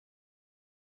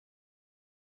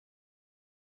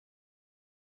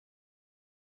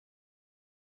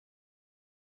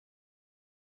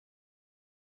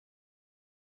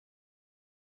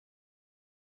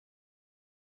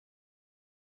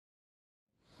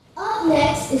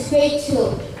is grade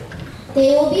 2.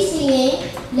 They will be singing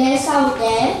Lae Saunt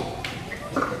Tè,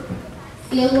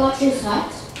 Field Watcher's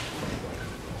Hut,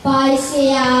 by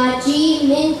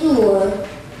Min Thu Wun.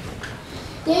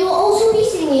 They will also be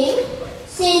singing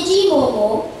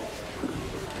Momo,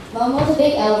 Momo the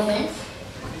Big Elephant,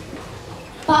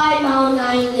 by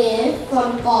Naing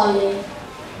from Golden.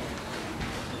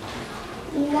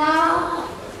 Now,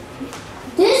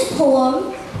 this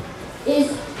poem is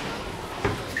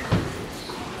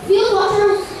Field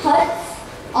Watcher's Hut's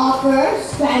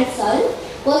author's grandson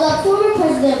was a former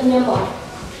president of Myanmar.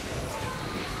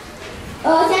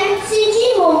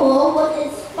 Momo was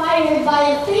inspired by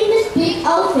a famous big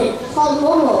elephant called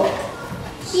Momo.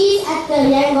 She's at the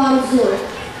Yangon Zoo.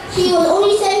 She was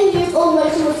only 7 years old when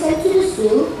she was sent to the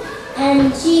zoo,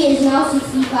 and she is now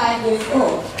 65 years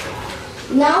old.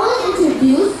 Now let's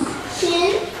introduce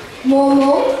Shin,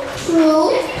 Momo, True,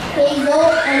 Hazel,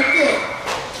 and Thit.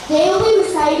 They will be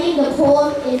reciting the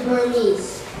poem in Burmese.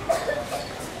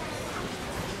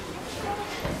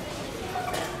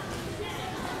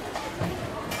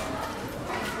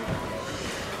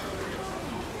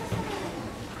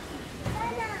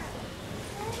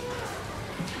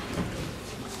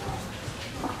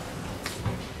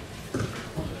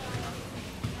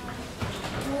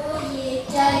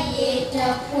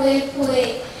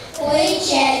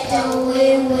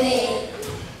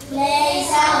 Lae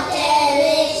Saunt Tè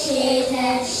rich shit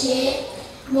and shit.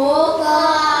 Mocha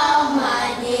out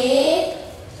my day.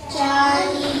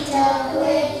 Johnny to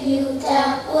quit, you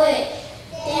to quit.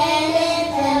 Then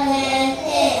implement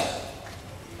it.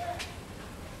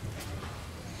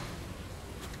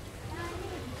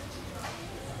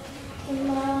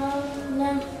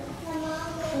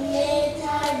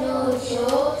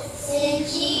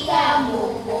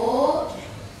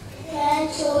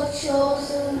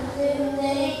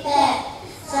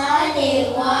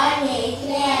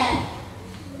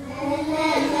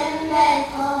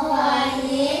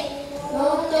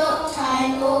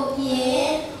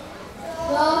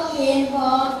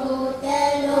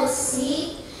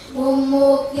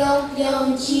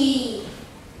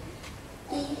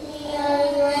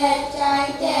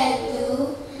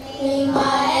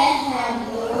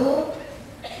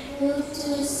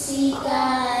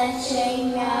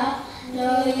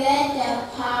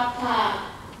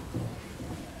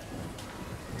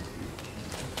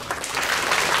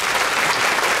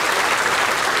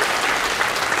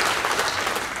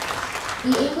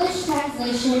 The English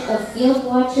translation of Field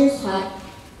Watcher's Hut,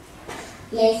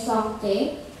 Lae Saunt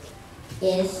Tè,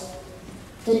 is: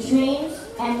 the trains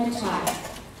and the tide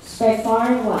spread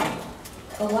far and wide.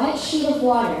 A white sheet of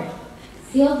water,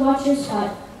 Field Watcher's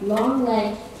Hut, long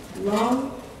leg,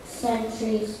 long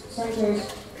centers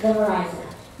the horizon.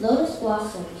 Lotus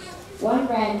blossoms, one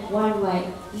red, one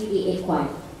white, beauty equine.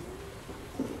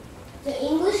 The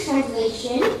English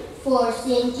translation for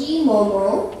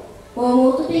Momo,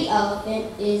 Momo the Big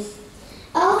Elephant, is: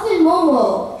 Elephant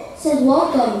Momo says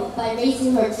welcome by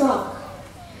raising her trunk.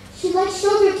 She likes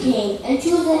sugar cane and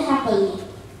chews it happily.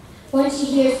 When she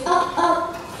hears up,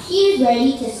 up, she is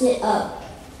ready to sit up.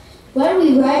 When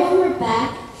we ride on her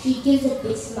back, she gives a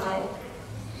big smile.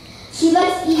 She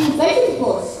likes eating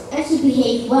vegetables and she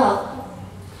behaves well.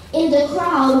 In the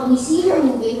crowd, we see her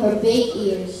moving her big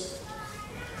ears.